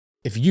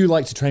If you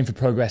like to train for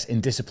progress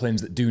in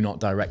disciplines that do not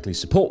directly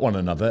support one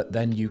another,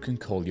 then you can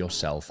call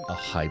yourself a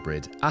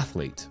hybrid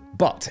athlete.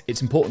 But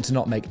it's important to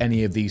not make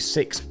any of these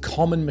 6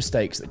 common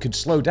mistakes that could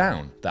slow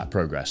down that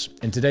progress.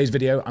 In today's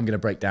video, I'm going to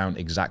break down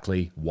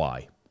exactly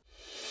why.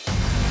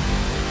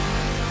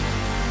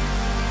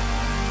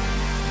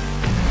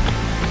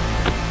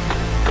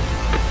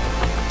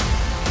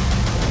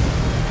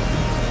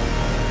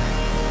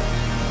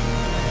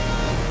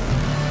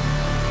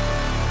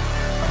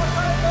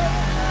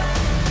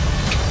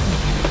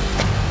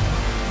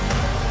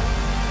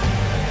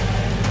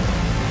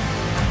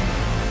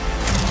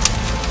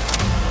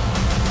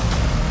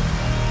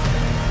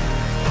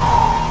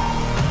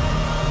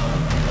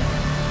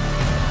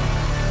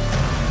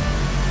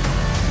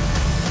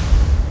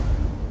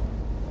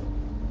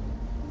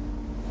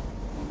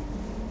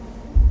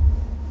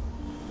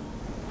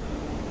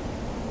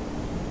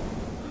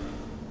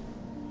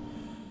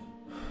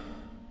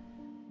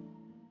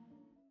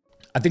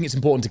 I think it's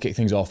important to kick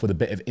things off with a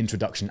bit of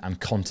introduction and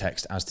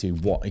context as to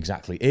what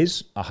exactly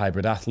is a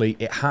hybrid athlete.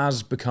 It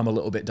has become a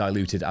little bit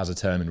diluted as a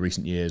term in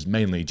recent years,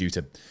 mainly due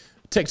to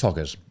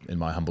TikTokers, in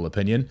my humble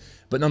opinion.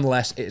 But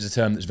nonetheless, it is a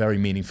term that's very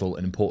meaningful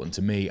and important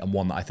to me, and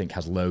one that I think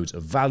has loads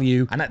of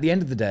value. And at the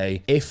end of the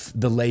day, if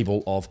the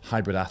label of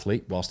hybrid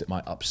athlete, whilst it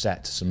might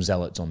upset some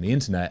zealots on the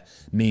internet,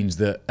 means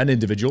that an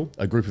individual,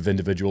 a group of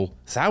individuals,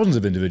 thousands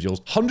of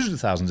individuals, hundreds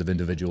of thousands of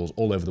individuals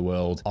all over the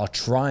world are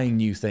trying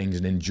new things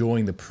and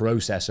enjoying the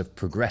process of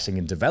progressing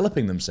and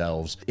developing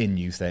themselves in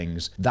new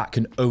things, that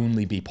can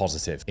only be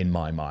positive in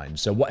my mind.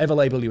 So whatever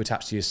label you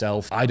attach to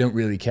yourself, I don't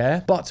really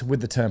care. But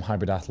with the term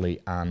hybrid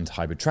athlete and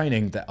hybrid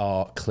training, there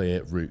are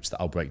clear routes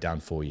that I'll break down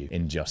for you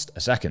in just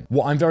a second.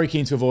 What I'm very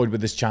keen to avoid with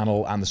this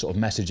channel and the sort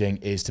of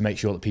messaging is to make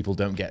sure that people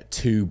don't get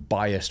too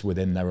biased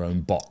within their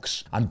own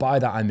box. And by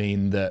that, I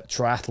mean that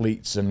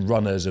triathletes and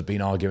runners have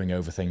been arguing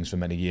over things for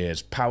many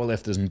years.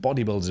 Powerlifters and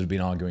bodybuilders have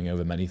been arguing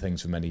over many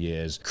things for many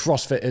years.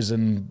 CrossFitters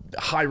and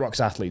high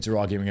rocks athletes are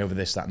arguing over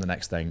this, that, and the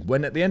next thing.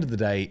 When at the end of the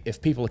day,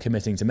 if people are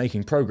committing to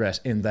making progress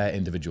in their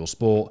individual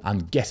sport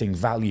and getting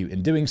value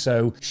in doing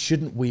so,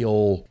 shouldn't we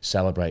all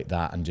celebrate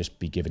that and just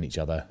be giving each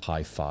other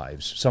high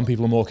fives? Some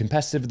people are more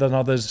competitive than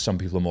others, some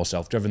people are more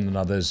self-driven than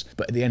others,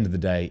 but at the end of the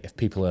day, if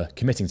people are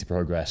committing to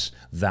progress,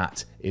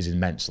 that is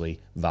immensely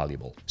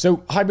valuable.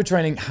 So hybrid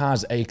training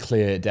has a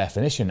clear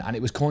definition, and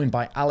it was coined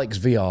by Alex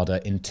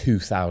Viada in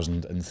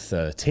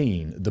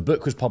 2013. The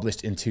book was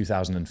published in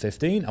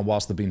 2015, and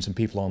whilst there have been some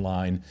people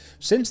online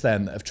since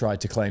then that have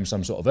tried to claim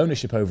some sort of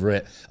ownership over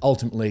it,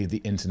 ultimately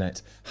the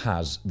internet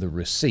has the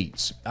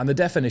receipts. And the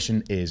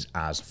definition is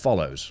as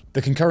follows: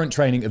 the concurrent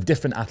training of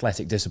different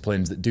athletic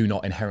disciplines that do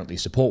not inherently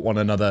support one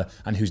another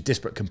and whose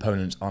disparate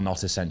components are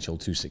not essential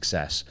to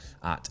success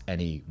at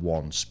any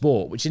one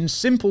sport, which in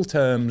simple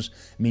terms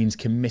means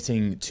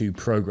committing to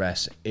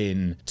progress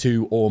in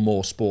 2 or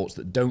more sports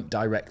that don't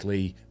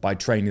directly, by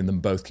training them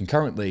both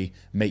concurrently,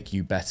 make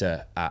you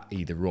better at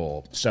either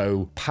or.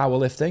 So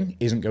powerlifting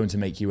isn't going to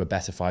make you a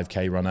better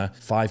 5K runner.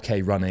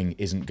 5K running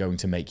isn't going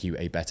to make you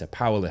a better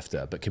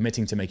powerlifter, but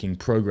committing to making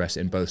progress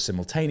in both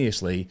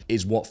simultaneously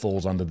is what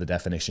falls under the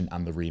definition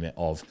and the remit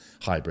of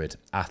hybrid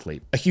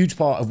athlete. A huge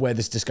part of where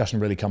this discussion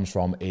really comes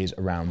from is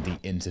around the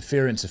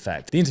interference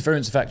effect. The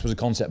interference effect was a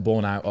concept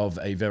born out of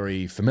a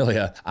very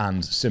familiar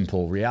and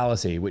simple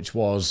reality, which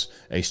was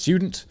a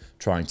student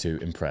trying to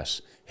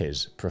impress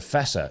his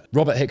professor.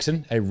 Robert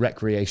Hickson, a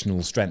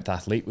recreational strength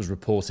athlete, was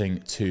reporting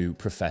to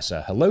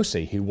Professor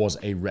Helosi, who was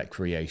a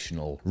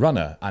recreational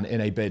runner. And in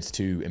a bid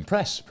to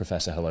impress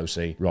Professor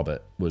Helosi,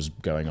 Robert was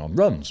going on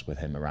runs with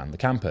him around the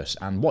campus.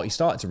 And what he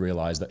started to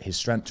realize that his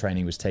strength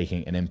training was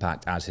taking an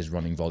impact as his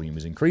running volume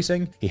was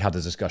increasing. He had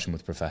a discussion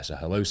with Professor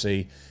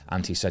Helosi,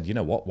 and he said, you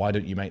know what, why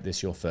don't you make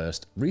this your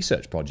first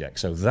research project?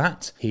 So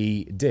that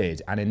he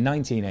did. And in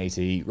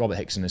 1980, Robert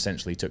Hickson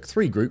essentially took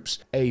 3 groups,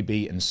 A,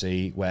 B, and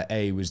C, where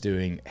A was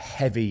doing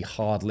heavy,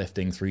 hard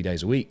lifting 3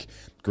 days a week.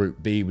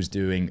 Group B was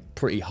doing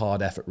pretty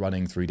hard effort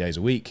running 3 days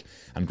a week,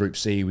 and Group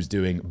C was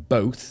doing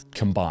both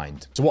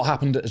combined. So what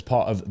happened as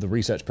part of the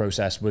research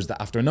process was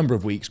that after a number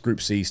of weeks, Group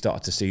C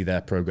started to see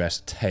their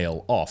progress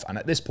tail off. And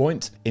at this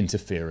point,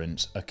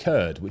 interference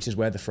occurred, which is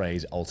where the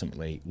phrase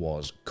ultimately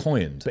was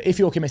coined. But if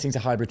you're committing to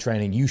hybrid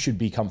training, you should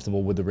be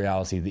comfortable with the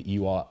reality that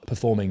you are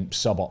performing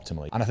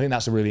suboptimally. And I think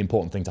that's a really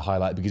important thing to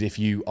highlight, because if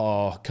you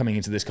are coming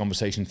into this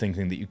conversation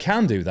thinking that you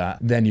can do that,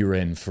 then you're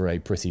in for a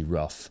pretty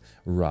rough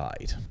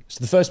ride. So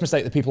the first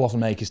mistake that people often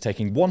make is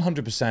taking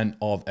 100%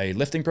 of a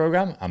lifting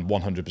program and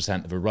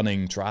 100% of a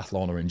running,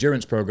 triathlon, or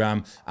endurance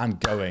program and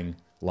going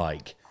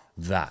like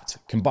that,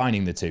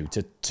 combining the two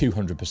to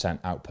 200%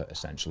 output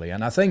essentially.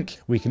 And I think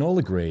we can all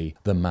agree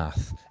the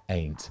math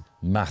ain't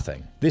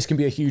mathing. This can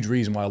be a huge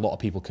reason why a lot of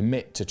people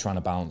commit to trying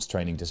to balance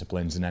training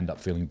disciplines and end up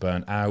feeling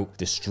burnt out,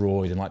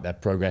 destroyed, and like their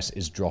progress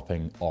is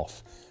dropping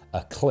off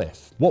a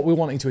cliff. What we're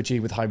wanting to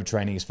achieve with hybrid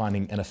training is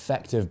finding an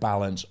effective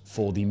balance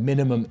for the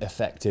minimum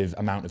effective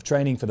amount of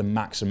training for the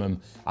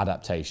maximum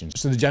adaptation.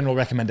 So the general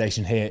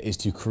recommendation here is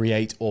to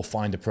create or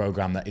find a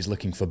program that is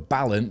looking for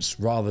balance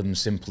rather than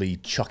simply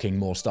chucking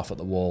more stuff at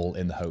the wall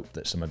in the hope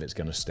that some of it's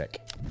going to stick.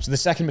 So the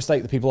second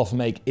mistake that people often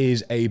make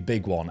is a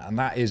big one, and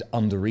that is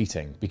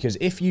under-eating. Because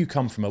if you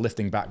come from a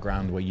lifting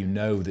background where you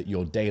know that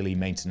your daily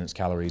maintenance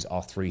calories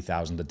are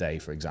 3,000 a day,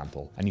 for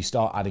example, and you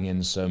start adding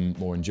in some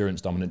more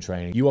endurance dominant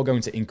training, you are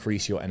going to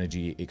increase your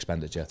energy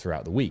expenditure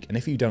throughout the week. And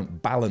if you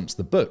don't balance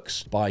the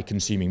books by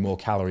consuming more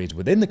calories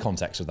within the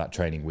context of that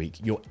training week,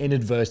 you're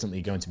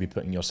inadvertently going to be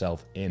putting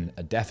yourself in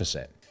a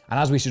deficit. And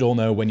as we should all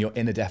know, when you're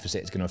in a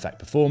deficit, it's going to affect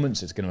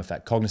performance, it's going to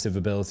affect cognitive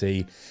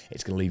ability,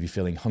 it's going to leave you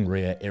feeling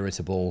hungrier,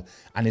 irritable,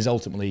 and is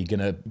ultimately going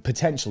to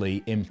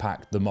potentially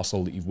impact the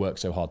muscle that you've worked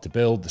so hard to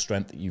build, the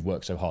strength that you've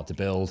worked so hard to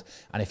build.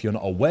 And if you're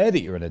not aware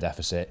that you're in a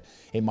deficit,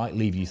 it might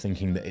leave you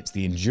thinking that it's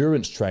the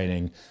endurance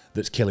training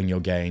that's killing your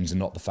gains and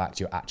not the fact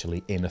you're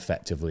actually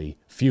ineffectively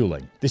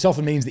fueling. This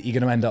often means that you're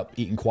going to end up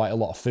eating quite a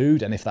lot of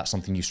food, and if that's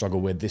something you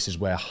struggle with, this is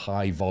where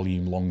high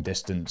volume, long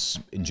distance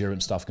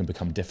endurance stuff can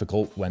become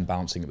difficult when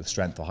balancing it with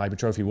strength or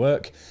hypertrophy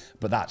work,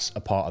 but that's a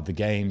part of the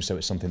game, so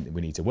it's something that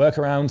we need to work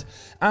around.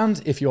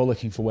 And if you're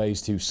looking for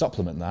ways to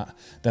supplement that,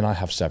 then I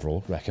have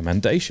several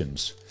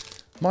recommendations.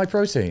 My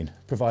Protein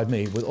provide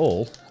me with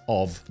all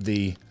of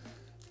the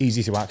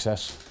easy to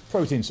access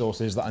protein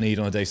sources that I need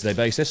on a day-to-day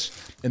basis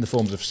in the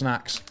forms of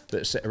snacks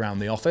that sit around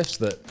the office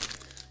that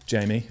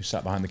Jamie, who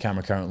sat behind the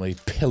camera currently,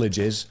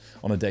 pillages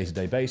on a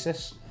day-to-day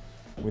basis.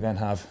 We then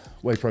have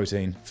whey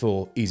protein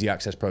for easy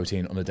access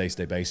protein on a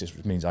day-to-day basis,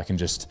 which means I can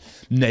just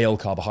nail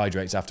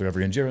carbohydrates after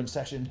every endurance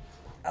session.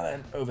 And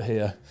then over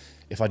here,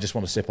 if I just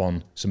want to sip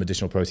on some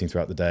additional protein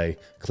throughout the day,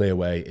 Clear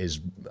Whey is,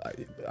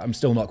 I'm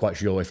still not quite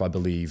sure if I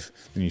believe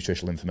the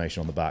nutritional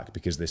information on the back,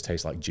 because this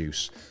tastes like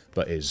juice,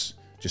 but is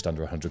just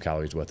under 100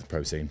 calories worth of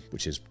protein,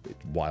 which is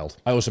wild.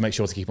 I also make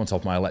sure to keep on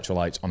top of my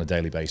electrolytes on a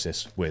daily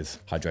basis with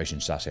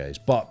hydration sachets.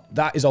 But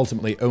that is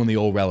ultimately only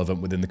all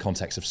relevant within the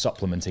context of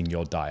supplementing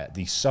your diet.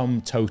 The sum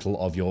total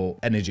of your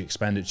energy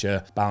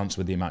expenditure balanced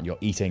with the amount you're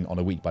eating on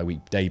a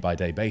week-by-week,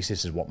 day-by-day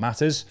basis is what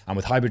matters. And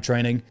with hybrid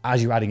training,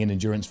 as you're adding in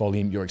endurance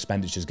volume, your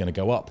expenditure is going to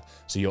go up,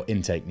 so your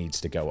intake needs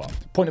to go up.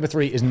 Point number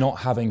 3 is not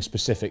having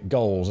specific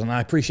goals. And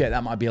I appreciate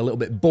that might be a little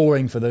bit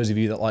boring for those of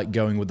you that like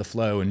going with the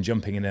flow and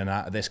jumping in and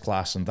out of this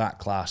class and that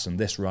class and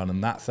this run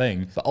and that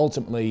thing. But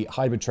ultimately,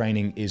 hybrid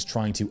training is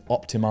trying to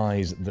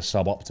optimize the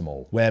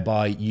suboptimal,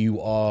 whereby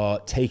you are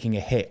taking a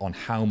hit on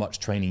how much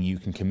training you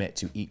can commit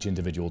to each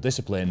individual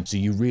discipline. So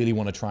you really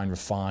want to try and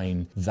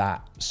refine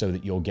that so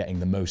that you're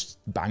getting the most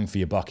bang for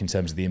your buck in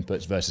terms of the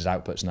inputs versus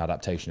outputs and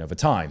adaptation over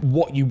time.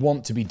 What you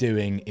want to be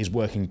doing is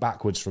working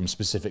backwards from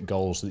specific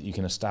goals so that you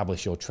can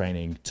establish your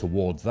training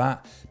towards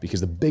that,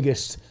 because the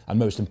biggest and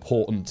most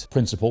important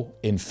principle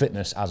in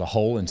fitness as a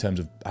whole in terms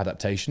of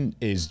adaptation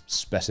is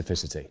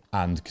specificity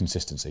and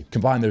consistency.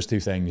 Combine those two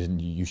things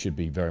and you should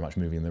be very much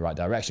moving in the right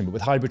direction. But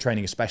with hybrid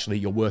training especially,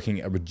 you're working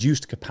at a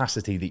reduced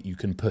capacity that you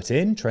can put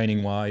in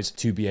training-wise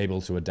to be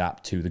able to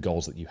adapt to the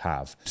goals that you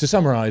have. To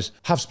summarize,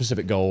 have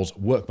specific goals,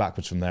 work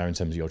backwards from there in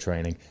terms of your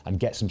training, and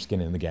get some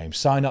skin in the game.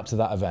 Sign up to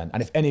that event.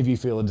 And if any of you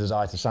feel a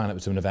desire to sign up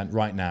to an event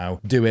right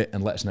now, do it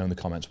and let us know in the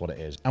comments what it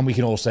is. And we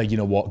can all say, you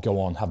know what, go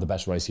on, have the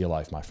best race of your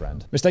life, my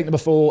friend. Mistake number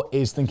 4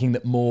 is thinking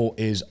that more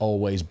is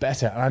always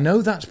better. And I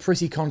know that's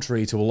pretty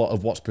contrary to a lot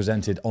of what's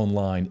presented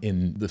online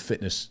in the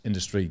fitness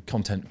industry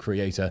content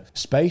creator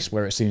space,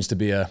 where it seems to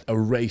be a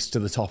race to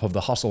the top of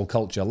the hustle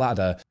culture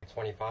ladder.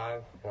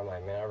 25, and I'm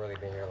like, man, I've really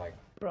been here like...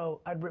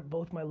 Bro, I'd rip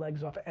both my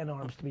legs off and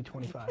arms to be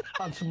 25.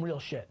 On some real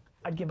shit.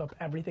 I'd give up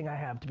everything I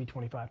have to be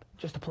 25,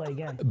 just to play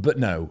again. But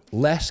no,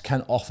 less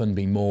can often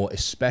be more,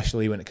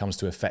 especially when it comes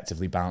to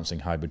effectively balancing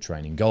hybrid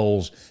training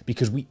goals,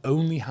 because we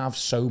only have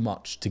so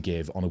much to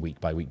give on a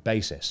week-by-week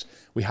basis.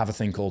 We have a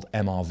thing called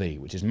MRV,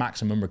 which is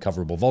maximum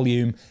recoverable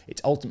volume.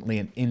 It's ultimately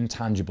an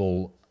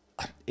intangible,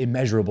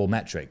 immeasurable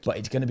metric, but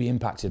it's going to be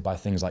impacted by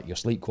things like your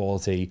sleep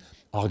quality,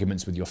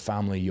 arguments with your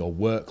family, your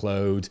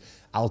workload,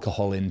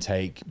 alcohol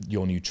intake,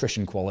 your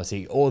nutrition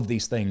quality, all of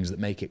these things that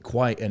make it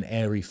quite an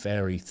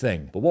airy-fairy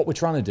thing. But what we're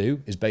trying to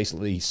do is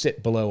basically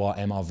sit below our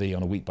MRV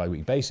on a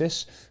week-by-week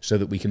basis so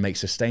that we can make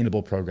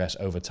sustainable progress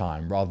over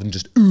time, rather than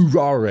just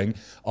ooh-rahing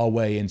our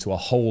way into a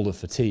hole of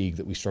fatigue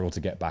that we struggle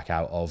to get back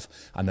out of,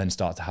 and then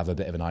start to have a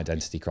bit of an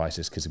identity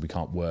crisis because we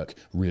can't work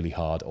really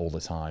hard all the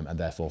time and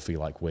therefore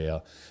feel like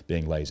we're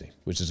being lazy,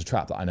 which is a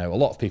trap that I know a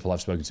lot of people I've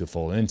spoken to have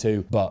fallen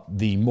into. But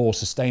the more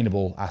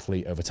sustainable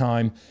athlete over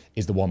time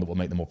is the one that will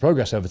make the more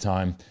progress over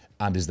time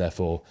and is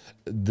therefore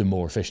the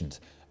more efficient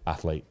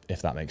athlete,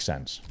 if that makes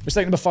sense.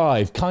 Mistake number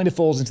 5 kind of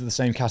falls into the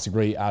same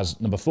category as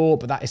number 4,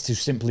 but that is to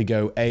simply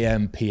go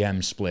AM,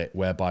 PM split,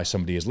 whereby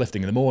somebody is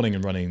lifting in the morning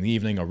and running in the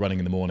evening, or running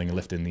in the morning and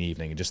lifting in the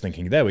evening, and just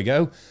thinking, there we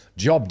go,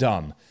 job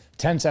done.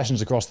 10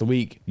 sessions across the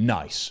week,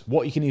 nice.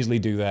 What you can easily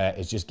do there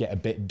is just get a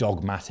bit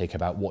dogmatic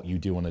about what you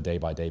do on a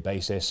day-by-day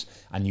basis,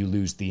 and you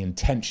lose the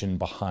intention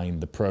behind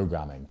the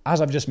programming.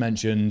 As I've just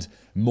mentioned,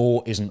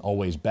 more isn't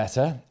always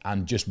better,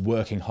 and just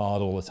working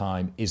hard all the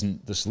time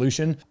isn't the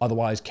solution.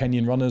 Otherwise,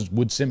 Kenyan runners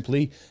would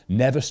simply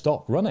never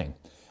stop running.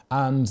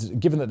 And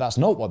given that that's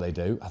not what they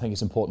do, I think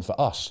it's important for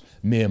us,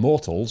 mere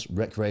mortals,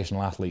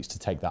 recreational athletes, to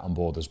take that on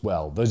board as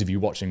well. Those of you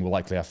watching will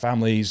likely have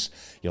families,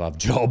 you'll have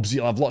jobs,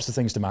 you'll have lots of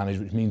things to manage,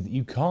 which means that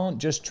you can't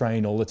just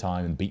train all the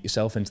time and beat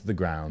yourself into the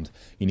ground.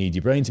 You need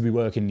your brain to be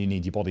working, you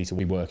need your body to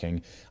be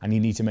working, and you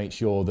need to make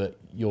sure that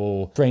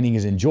your training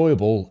is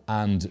enjoyable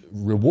and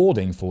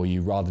rewarding for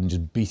you rather than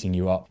just beating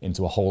you up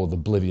into a hole of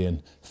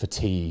oblivion,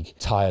 fatigue,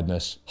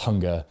 tiredness,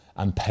 hunger,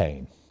 and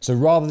pain. So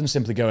rather than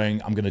simply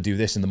going, I'm going to do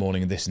this in the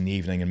morning and this in the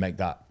evening and make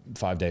that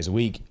 5 days a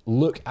week,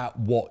 look at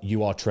what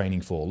you are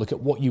training for. Look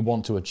at what you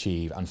want to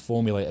achieve and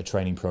formulate a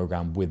training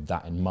program with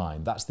that in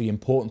mind. That's the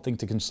important thing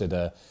to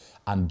consider,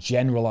 and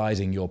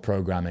generalizing your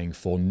programming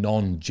for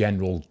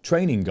non-general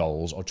training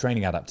goals or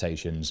training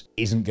adaptations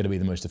isn't going to be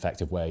the most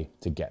effective way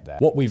to get there.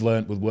 What we've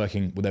learned with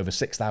working with over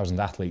 6,000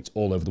 athletes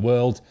all over the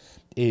world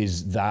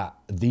is that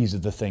these are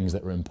the things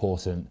that are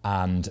important,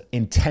 and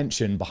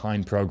intention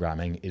behind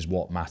programming is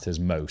what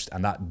matters most.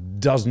 And that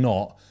does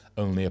not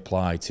only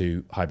apply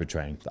to hybrid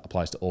training, that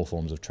applies to all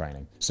forms of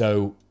training.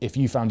 So if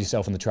you found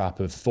yourself in the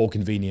trap of, for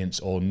convenience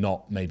or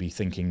not maybe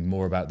thinking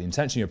more about the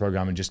intention of your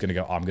program and just going to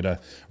go, oh, I'm going to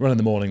run in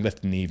the morning,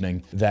 lift in the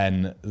evening,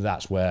 then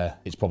that's where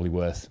it's probably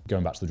worth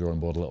going back to the drawing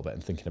board a little bit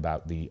and thinking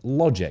about the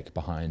logic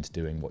behind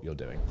doing what you're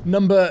doing.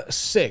 Number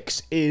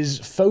 6 is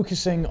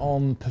focusing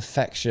on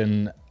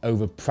perfection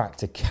over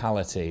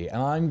practicality.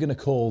 And I'm going to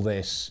call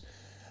this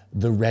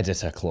the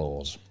Redditor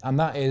clause. And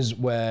that is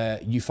where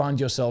you find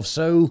yourself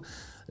so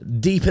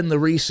deep in the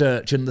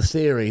research and the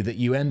theory that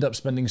you end up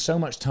spending so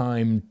much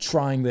time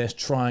trying this,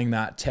 trying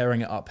that, tearing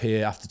it up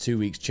here after 2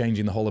 weeks,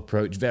 changing the whole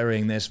approach,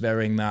 varying this,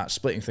 varying that,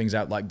 splitting things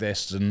out like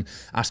this, and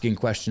asking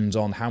questions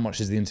on how much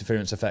is the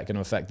interference effect going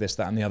to affect this,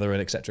 that, and the other, and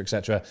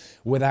etc.,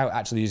 without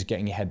actually just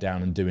getting your head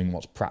down and doing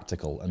what's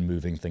practical and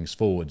moving things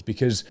forward.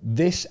 Because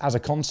this, as a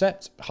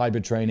concept,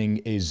 hybrid training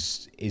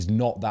is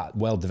not that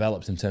well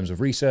developed in terms of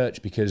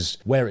research, because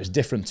where it's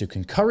different to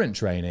concurrent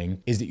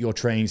training is that you're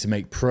trained to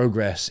make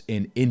progress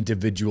in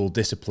individual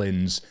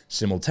disciplines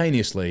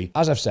simultaneously.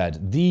 As I've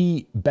said,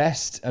 the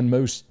best and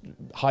most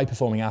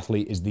high-performing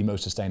athlete is the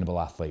most sustainable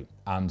athlete,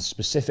 and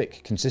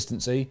specific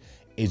consistency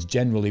is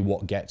generally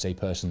what gets a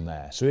person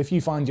there. So if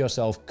you find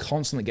yourself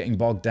constantly getting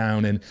bogged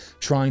down in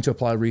trying to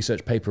apply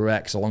research paper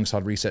X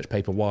alongside research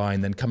paper Y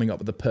and then coming up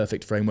with the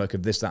perfect framework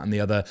of this, that, and the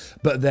other,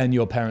 but then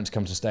your parents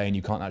come to stay and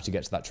you can't actually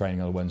get to that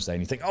training on a Wednesday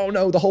and you think, oh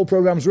no, the whole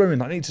program's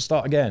ruined, I need to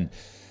start again,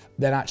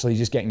 then actually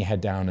just getting your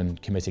head down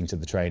and committing to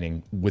the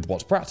training with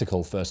what's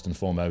practical first and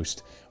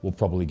foremost will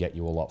probably get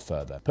you a lot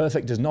further.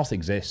 Perfect does not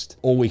exist.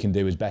 All we can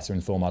do is better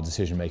inform our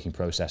decision-making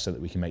process so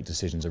that we can make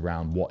decisions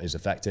around what is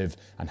effective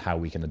and how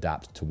we can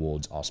adapt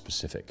towards our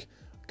specific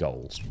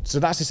goals. So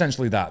that's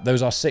essentially that.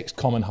 Those are 6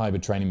 common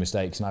hybrid training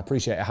mistakes, and I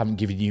appreciate I haven't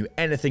given you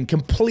anything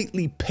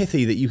completely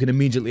pithy that you can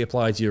immediately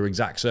apply to your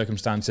exact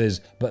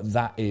circumstances, but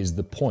that is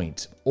the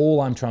point.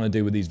 All I'm trying to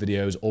do with these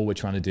videos, all we're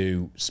trying to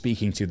do,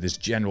 speaking to this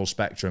general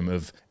spectrum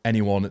of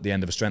anyone at the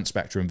end of a strength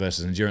spectrum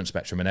versus endurance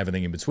spectrum and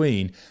everything in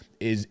between,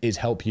 is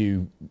help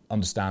you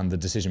understand the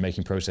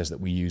decision-making process that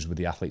we use with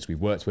the athletes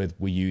we've worked with,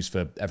 we use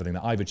for everything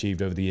that I've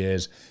achieved over the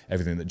years,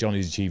 everything that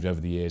Johnny's achieved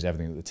over the years,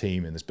 everything that the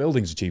team in this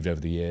building's achieved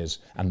over the years,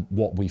 and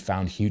what we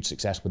found huge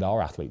success with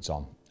our athletes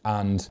on.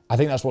 And I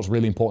think that's what's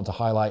really important to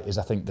highlight is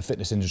I think the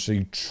fitness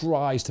industry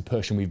tries to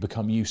push, and we've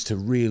become used to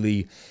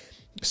really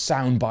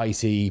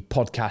soundbitey,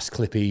 podcast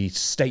clippy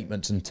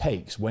statements and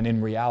takes, when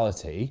in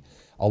reality,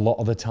 a lot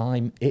of the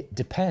time, it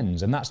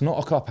depends. And that's not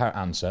a cop-out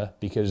answer,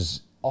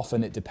 because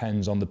often it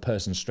depends on the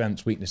person's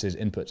strengths, weaknesses,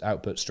 inputs,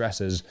 outputs,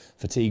 stresses,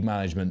 fatigue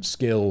management,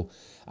 skill,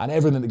 and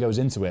everything that goes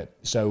into it.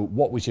 So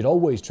what we should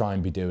always try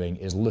and be doing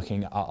is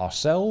looking at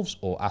ourselves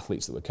or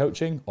athletes that we're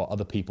coaching or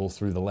other people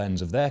through the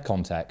lens of their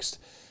context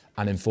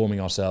and informing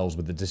ourselves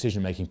with the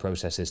decision-making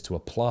processes to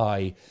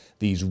apply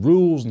these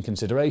rules and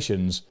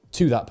considerations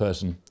to that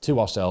person, to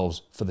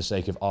ourselves, for the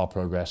sake of our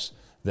progress,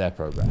 their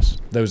progress.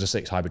 Those are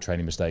 6 hybrid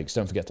training mistakes.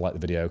 Don't forget to like the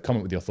video,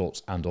 comment with your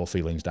thoughts and or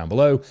feelings down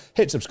below,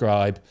 hit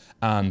subscribe,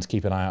 and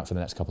keep an eye out for the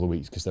next couple of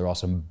weeks, because there are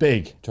some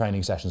big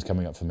training sessions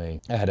coming up for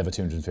me ahead of a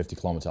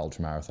 250-kilometer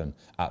ultramarathon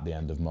at the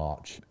end of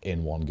March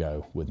in one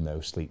go with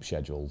no sleep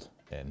scheduled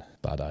in.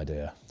 Bad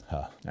idea.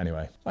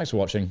 Anyway, thanks for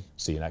watching.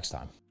 See you next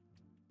time.